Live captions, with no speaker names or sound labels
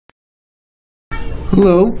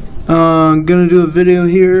Hello, I'm going to do a video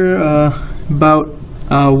here about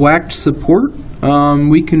whacked support.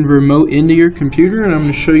 We can remote into your computer, and I'm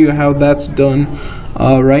going to show you how that's done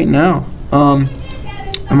right now. I'm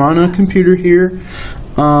on a computer here,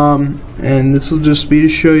 and this will just be to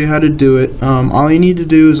show you how to do it. All you need to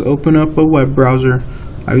do is open up a web browser.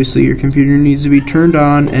 Obviously your computer needs to be turned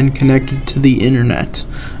on and connected to the internet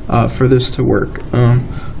for this to work.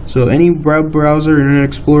 So any web browser, Internet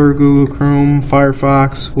Explorer, Google Chrome,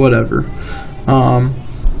 Firefox, whatever.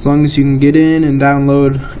 As long as you can get in and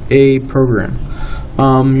download a program.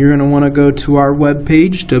 You're going to want to go to our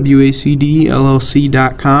webpage, wacdllc.com.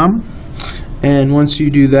 And once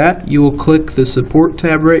you do that, you will click the support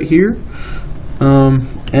tab right here.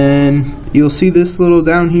 And you'll see this little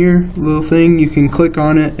down here, little thing. You can click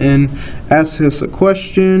on it and ask us a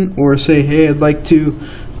question or say, hey, I'd like to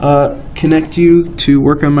connect you to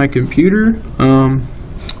work on my computer.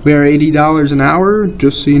 We are $80 an hour,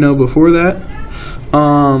 just so you know before that.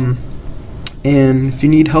 And if you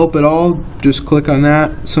need help at all, just click on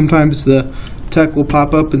that. Sometimes the tech will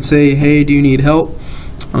pop up and say, hey, do you need help?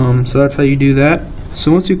 So that's how you do that.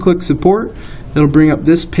 So once you click support, it'll bring up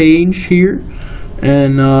this page here.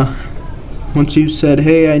 And once you've said,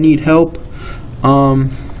 hey, I need help,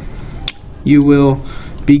 you will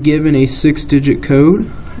be given a 6-digit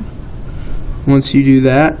code. Once you do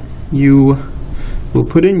that, you will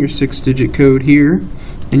put in your 6-digit code here,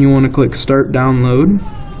 and you want to click Start Download.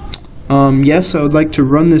 Yes, I would like to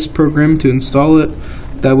run this program to install it.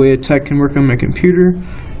 That way a tech can work on my computer.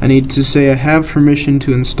 I need to say I have permission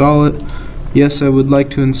to install it. Yes, I would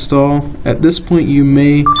like to install. At this point, you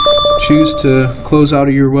may choose to close out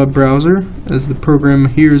of your web browser as the program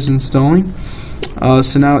here is installing.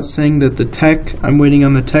 So now it's saying that the tech, I'm waiting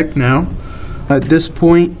on the tech now. At this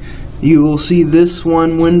point, you will see this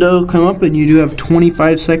one window come up, and you do have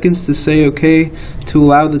 25 seconds to say okay to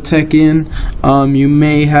allow the tech in. You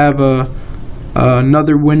may have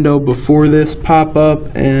another window before this pop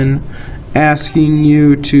up and asking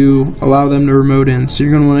you to allow them to remote in. So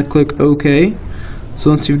you're going to want to click OK. So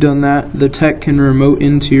once you've done that, the tech can remote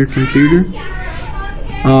into your computer.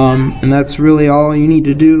 And that's really all you need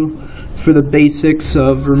to do for the basics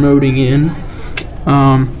of remoting in.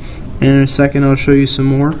 And in a second I'll show you some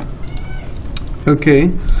more.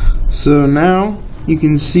 Okay, so now you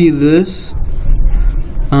can see this.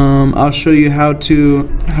 I'll show you how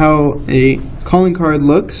a calling card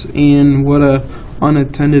looks and what a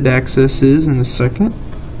unattended access is in a second.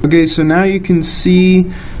 Okay, so now you can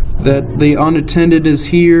see that the unattended is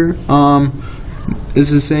here.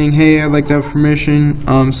 This is saying, hey, I'd like to have permission.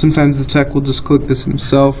 Sometimes the tech will just click this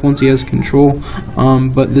himself once he has control,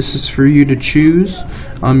 but this is for you to choose.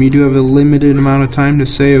 You do have a limited amount of time to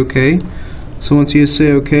say okay. So once you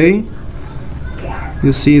say okay,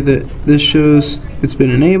 you'll see that this shows it's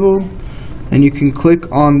been enabled, and you can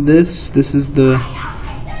click on this. This is the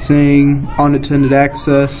saying unattended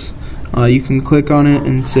access. You can click on it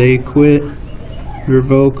and say quit,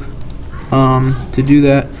 revoke to do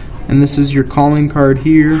that. And this is your calling card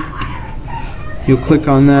here. You'll click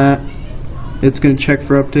on that. It's going to check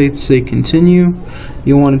for updates, say continue.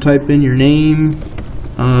 You'll want to type in your name,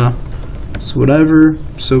 so whatever,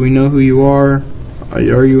 so we know who you are.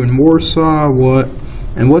 Are you in Warsaw? What?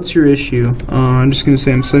 And what's your issue? I'm just going to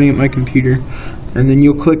say I'm setting up my computer. And then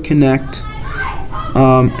you'll click connect.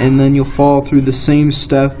 And then you'll follow through the same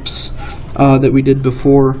steps that we did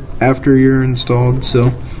before after you're installed.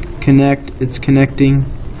 So connect, it's connecting.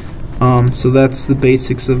 So that's the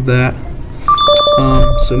basics of that.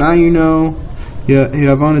 So now you know you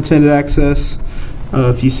have unattended access.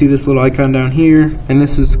 If you see this little icon down here, and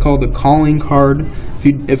this is called the calling card.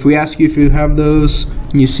 If we ask you if you have those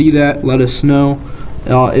and you see that, let us know.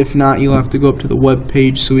 If not, you'll have to go up to the web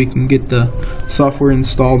page so we can get the software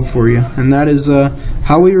installed for you. And that is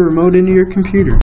how we remote into your computer.